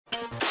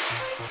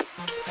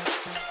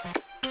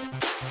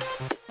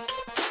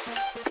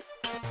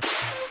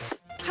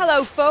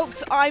Hello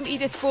folks, I'm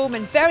Edith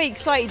Bowman, very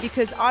excited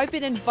because I've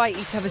been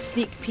invited to have a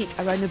sneak peek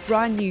around the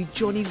brand new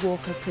Johnnie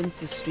Walker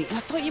Princes Street, and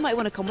I thought you might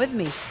want to come with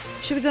me.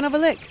 Should we go and have a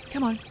look?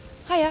 Come on.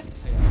 Hiya.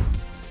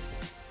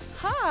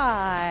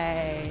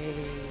 Hi.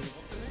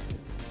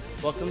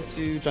 Welcome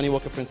to Johnnie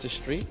Walker Princes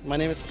Street. My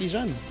name is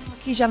Kijan.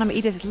 Kijan, I'm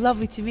Edith. It's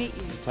lovely to meet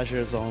you. The pleasure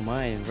is all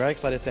mine. Very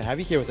excited to have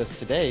you here with us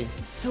today.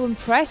 It's so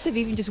impressive,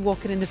 even just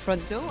walking in the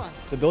front door.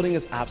 The building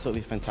is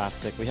absolutely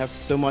fantastic. We have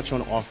so much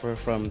on offer,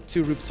 from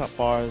 2 rooftop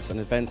bars, an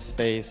event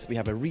space. We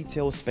have a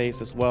retail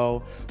space as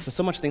well.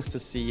 So much things to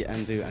see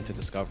and do and to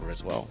discover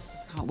as well.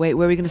 Can't wait.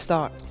 Where are we going to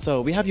start?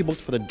 So we have you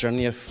booked for the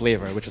Journey of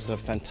Flavor, which is a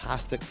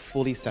fantastic,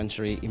 fully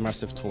sensory,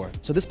 immersive tour.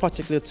 So this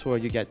particular tour,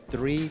 you get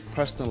 3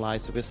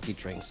 personalized whiskey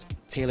drinks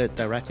tailored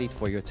directly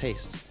for your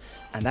tastes.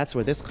 And that's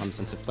where this comes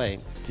into play.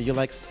 Do you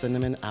like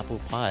cinnamon apple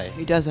pie?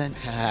 Who doesn't?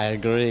 I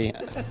agree.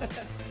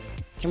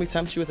 Can we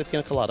tempt you with a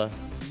pina colada?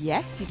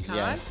 Yes, you can.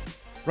 Yes.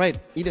 Right,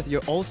 Edith,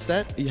 you're all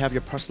set. You have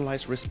your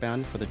personalized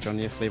wristband for the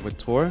Journey of Flavor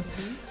tour.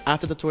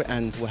 After the tour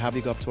ends, we'll have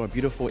you go up to our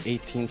beautiful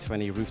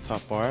 1820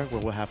 rooftop bar where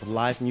we'll have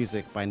live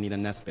music by Nina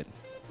Nesbitt.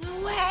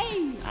 No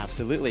way!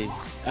 Absolutely.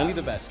 Awesome. Only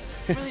the best.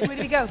 Really, where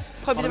do we go?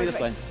 Follow me this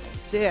way.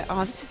 Let's do it.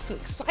 Oh, this is so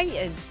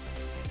exciting.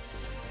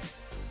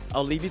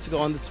 I'll leave you to go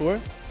on the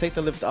tour. Take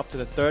the lift up to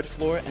the 3rd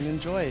floor and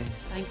enjoy.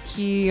 Thank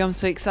you. I'm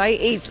so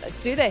excited. Let's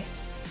do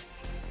this.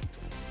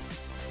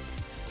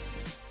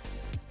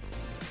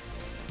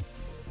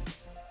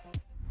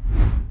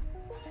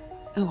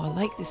 Oh, I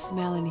like the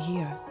smell in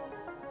here.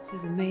 This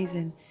is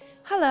amazing.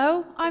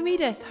 Hello, I'm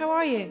Edith. How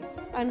are you?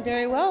 I'm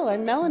very well.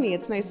 I'm Melanie.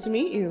 It's nice to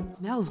meet you. It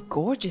smells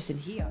gorgeous in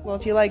here. Well,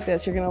 if you like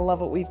this, you're going to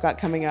love what we've got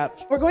coming up.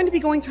 We're going to be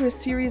going through a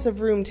series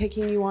of rooms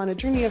taking you on a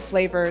journey of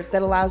flavor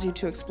that allows you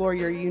to explore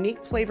your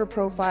unique flavor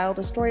profile,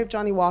 the story of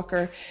Johnnie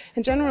Walker,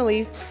 and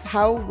generally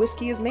how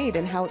whiskey is made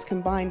and how it's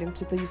combined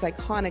into these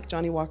iconic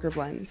Johnnie Walker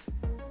blends.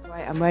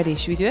 Right, I'm ready.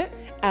 Should we do it?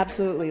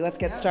 Absolutely. Let's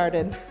get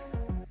started.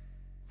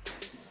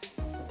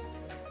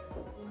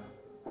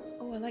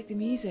 Oh, I like the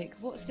music.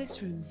 What's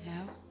this room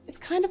now? It's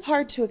kind of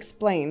hard to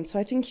explain, so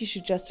I think you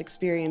should just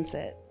experience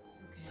it.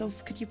 So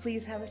could you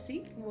please have a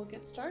seat and we'll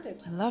get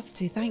started. I'd love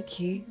to, thank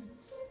you.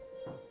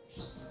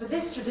 But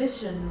this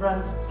tradition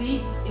runs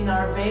deep in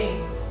our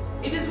veins.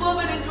 It is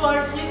woven into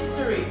our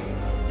history.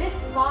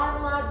 This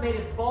farm lad made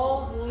a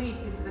bold leap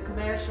into the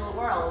commercial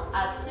world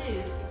at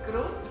his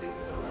grocery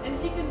store. And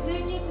he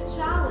continued to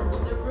challenge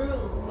the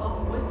rules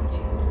of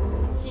whiskey.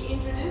 He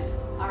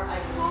introduced our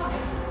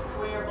iconic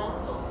square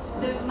bottle.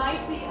 The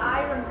mighty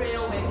iron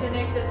railway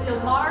connected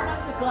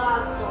Kilmarnock to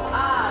Glasgow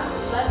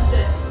and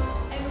London.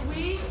 And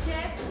we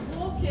kept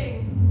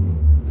walking.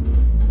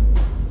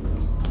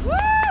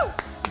 Woo!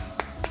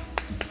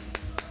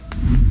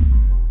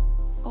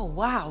 Oh,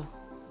 wow.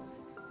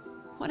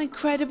 What an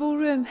incredible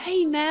room.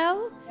 Hey,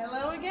 Mel.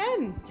 Hello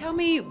again. Tell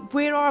me,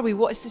 where are we?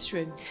 What is this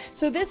room?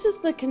 So this is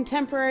the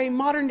contemporary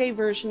modern day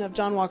version of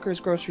John Walker's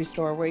grocery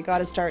store where he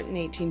got his start in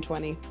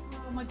 1820.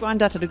 My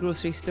granddad had a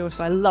grocery store,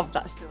 so I love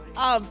that story.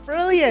 Oh,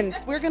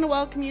 brilliant. We're going to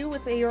welcome you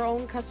with your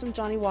own custom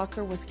Johnnie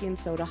Walker whiskey and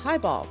soda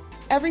highball.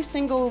 Every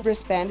single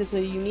wristband is a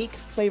unique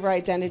flavor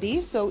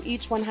identity, so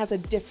each one has a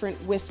different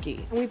whiskey.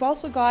 And we've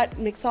also got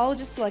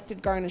mixologist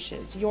selected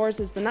garnishes. Yours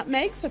is the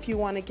nutmeg, so if you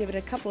want to give it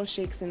a couple of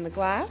shakes in the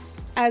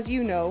glass. As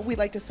you know, we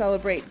like to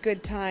celebrate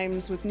good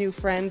times with new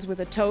friends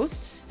with a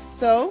toast.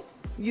 So,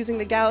 using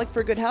the Gaelic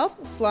for good health,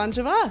 Slán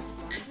Java.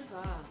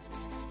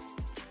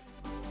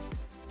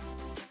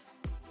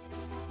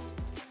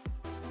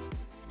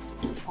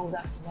 Oh,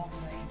 that's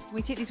lovely. Can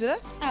we take these with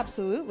us?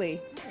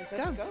 Absolutely. Let's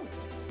go.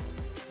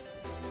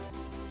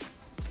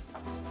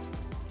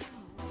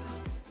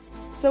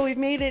 So we've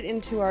made it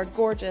into our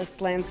gorgeous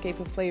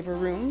landscape of flavor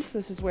rooms.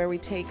 This is where we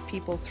take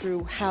people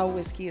through how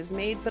whiskey is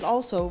made, but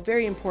also,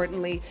 very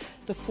importantly,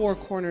 the 4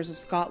 corners of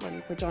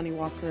Scotland where Johnnie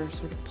Walker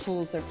sort of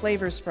pulls their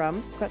flavors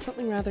from. We've got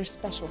something rather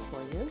special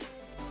for you.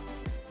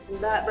 And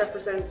that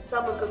represents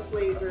some of the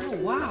flavors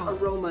and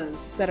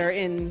aromas that are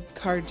in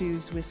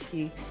Cardew's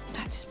whiskey.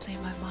 That just blew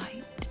my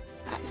mind.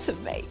 That's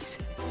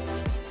amazing.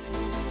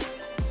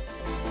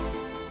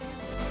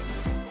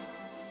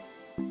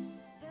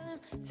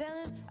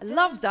 I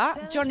love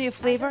that. Journey of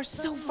Flavor,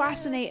 so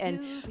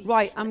fascinating.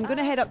 Right, I'm going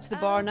to head up to the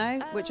bar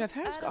now, which I've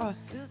heard has got a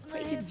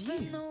pretty good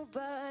view.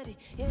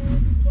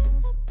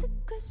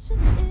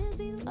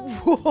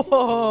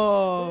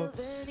 Whoa!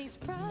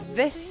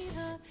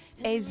 This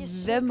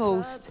is the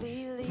most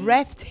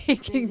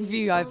breathtaking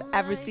view I've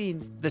ever seen.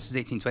 This is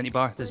 1820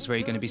 bar. This is where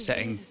you're going to be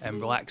sitting and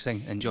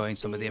relaxing, enjoying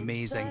some of the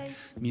amazing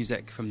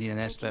music from Nina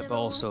Nesbitt, but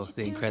also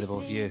the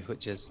incredible view,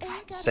 which is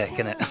sick,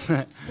 innit?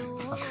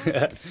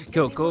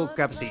 Cool, go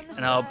grab a seat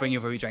and I'll bring you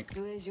over a wee drink.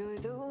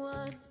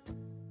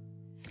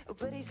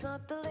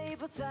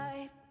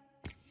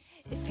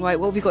 Right,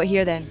 what have we got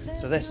here then?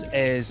 So this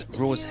is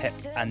Rose Hip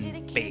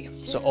and Bay.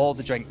 So all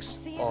the drinks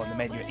on the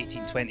menu at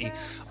 1820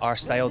 are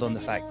styled on the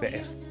fact that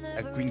if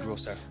a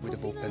greengrocer would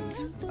have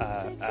opened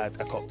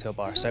a cocktail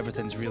bar. So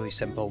everything's really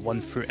simple, one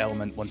fruit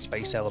element, one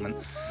spice element.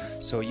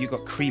 So you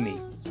got creamy,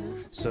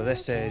 So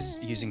this is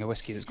using a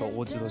whiskey that's got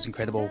loads of those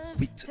incredible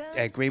wheat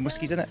grain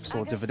whiskies in it. So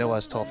loads of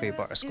vanillas, toffee,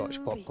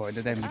 butterscotch, popcorn,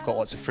 and then you've got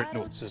lots of fruit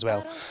notes as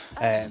well.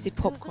 Say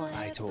popcorn.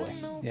 Aye, totally.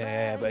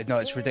 Yeah, but no,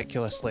 it's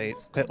ridiculously,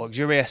 it's quite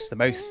luxurious. The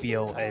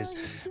mouthfeel is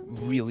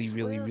really,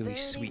 really, really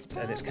sweet,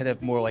 and it's kind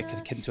of more like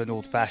akin to an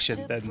old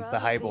fashioned than the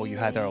highball you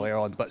had earlier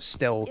on, but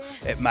still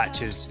it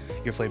matches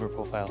your flavour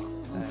profile.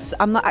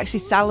 I'm not actually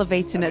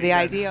salivating at the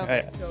idea of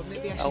Right. it, so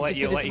maybe I should I'll let just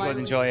you do this go and my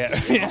enjoy it.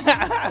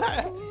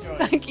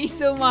 Thank you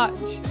so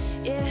much.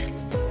 Yeah.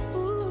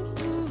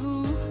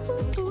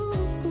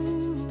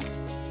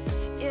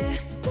 Yeah.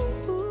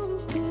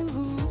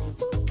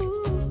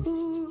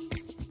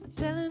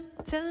 Tell him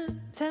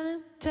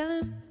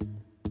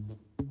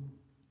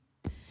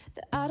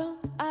that I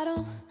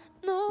don't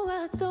know,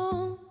 I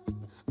don't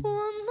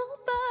want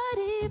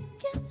nobody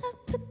get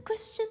up to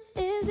question,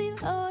 is he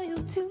loyal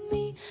to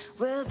me?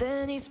 Well,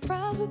 then he's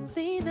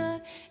probably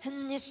not,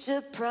 and you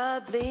should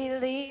probably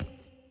leave.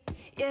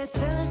 Yeah,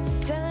 tell him,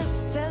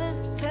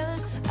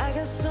 I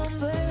got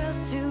somewhere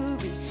else to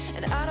be.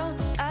 And I don't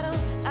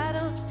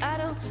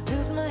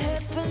lose my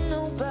head for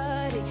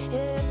nobody.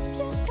 Yeah, if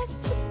you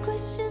have to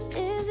question,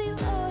 is he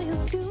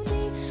loyal to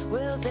me?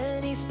 Well,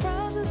 then he's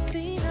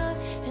probably not,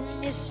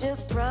 and you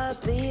should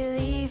probably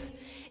leave.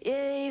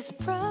 Yeah, he's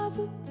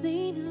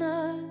probably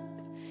not,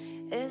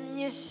 and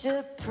you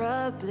should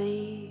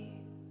probably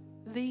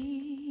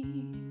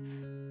leave.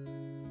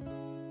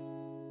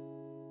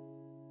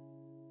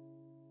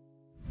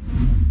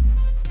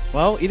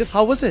 Well, Edith,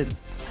 how was it?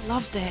 I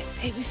loved it.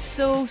 It was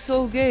so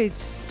good.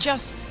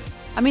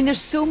 I mean,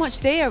 there's so much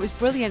there. It was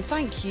brilliant.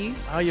 Thank you.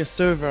 Oh, you're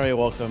so very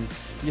welcome.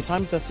 Your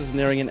time with us is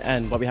nearing an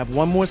end, but we have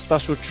one more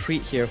special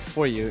treat here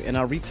for you. In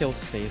our retail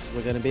space,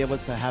 we're going to be able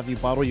to have you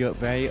bottle your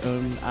very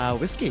own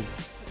whiskey.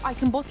 I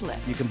can bottle it.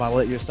 You can bottle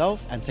it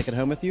yourself and take it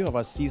home with you of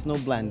our seasonal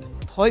blend.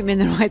 Point me in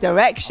the right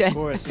direction. Of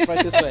course, just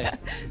right this way.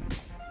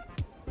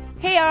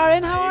 Hey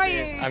Aaron, how are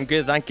you? I'm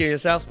good, thank you.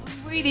 Yourself?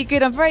 Really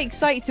good. I'm very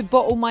excited to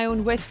bottle my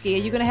own whiskey. Are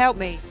you going to help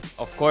me?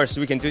 Of course,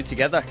 we can do it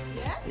together.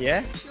 Yeah?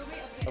 Yeah?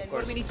 Of course.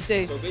 What do we need to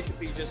do? So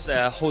basically you just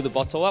hold the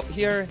bottle up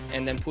here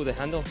and then pull the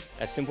handle.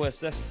 As simple as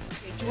this.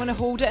 Okay, do you want to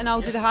hold it and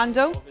I'll do the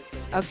handle? Obviously.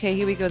 Okay,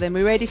 here we go then.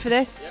 We ready for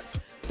this? Yep.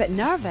 Bit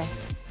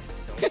nervous.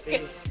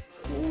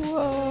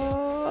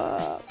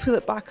 Whoa. Pull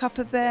it back up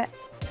a bit.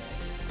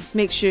 Let's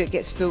make sure it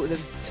gets full to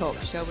the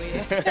top, shall we?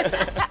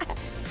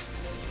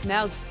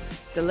 Smells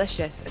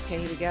delicious. Okay,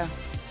 here we go.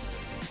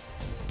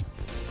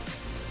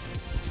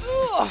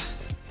 Ooh.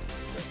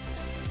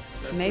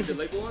 Amazing.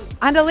 Put the label on.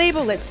 And a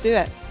label, let's do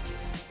it.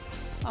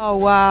 Oh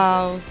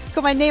wow, it's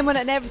got my name on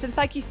it and everything.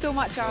 Thank you so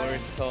much, No Aaron.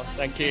 worries at all.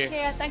 Thank you.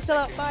 Yeah, thanks a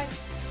lot. Bye.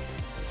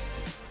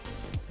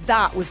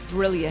 That was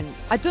brilliant.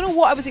 I don't know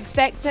what I was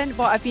expecting,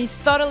 but I've been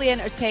thoroughly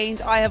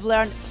entertained. I have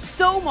learned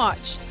so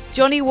much.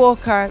 Johnnie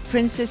Walker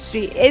Princes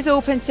Street is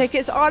open.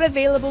 Tickets are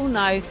available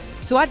now,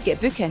 so I'd get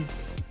booking.